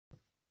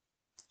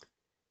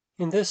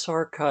In this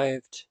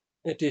archived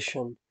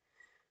edition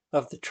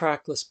of the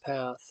Trackless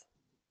Path,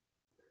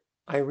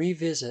 I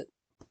revisit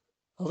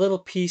a little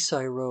piece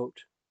I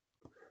wrote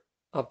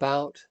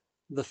about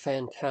the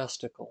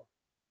fantastical.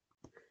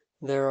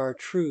 There are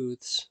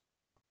truths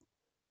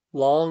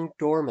long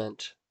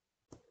dormant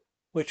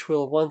which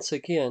will once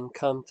again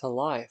come to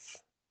life.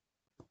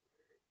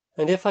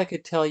 And if I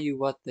could tell you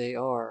what they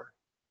are,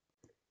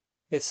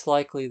 it's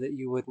likely that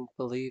you wouldn't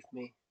believe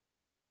me.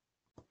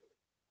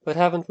 But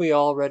haven't we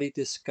already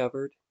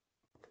discovered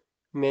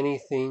many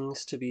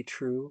things to be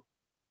true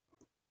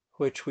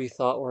which we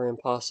thought were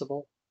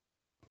impossible?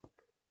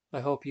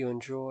 I hope you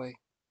enjoy.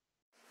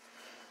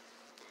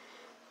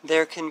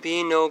 There can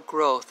be no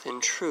growth in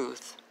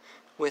truth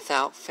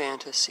without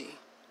fantasy.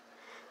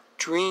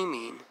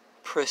 Dreaming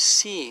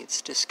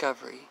precedes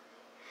discovery.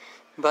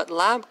 But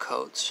lab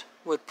coats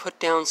would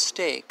put down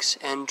stakes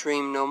and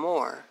dream no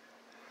more.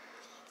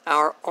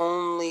 Our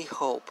only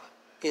hope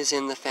is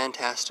in the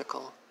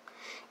fantastical,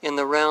 in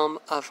the realm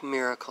of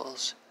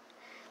miracles.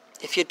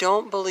 If you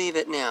don't believe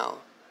it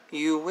now,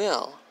 you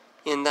will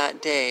in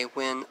that day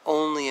when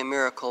only a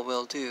miracle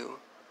will do.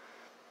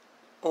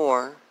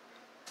 Or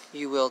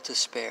you will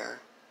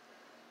despair.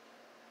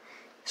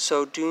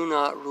 So do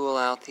not rule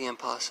out the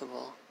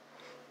impossible.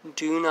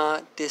 Do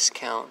not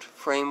discount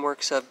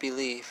frameworks of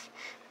belief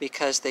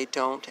because they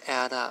don't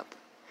add up.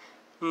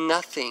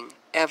 Nothing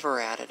ever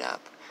added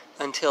up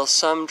until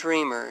some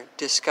dreamer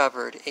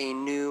discovered a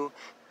new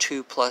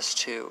 2 +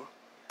 2.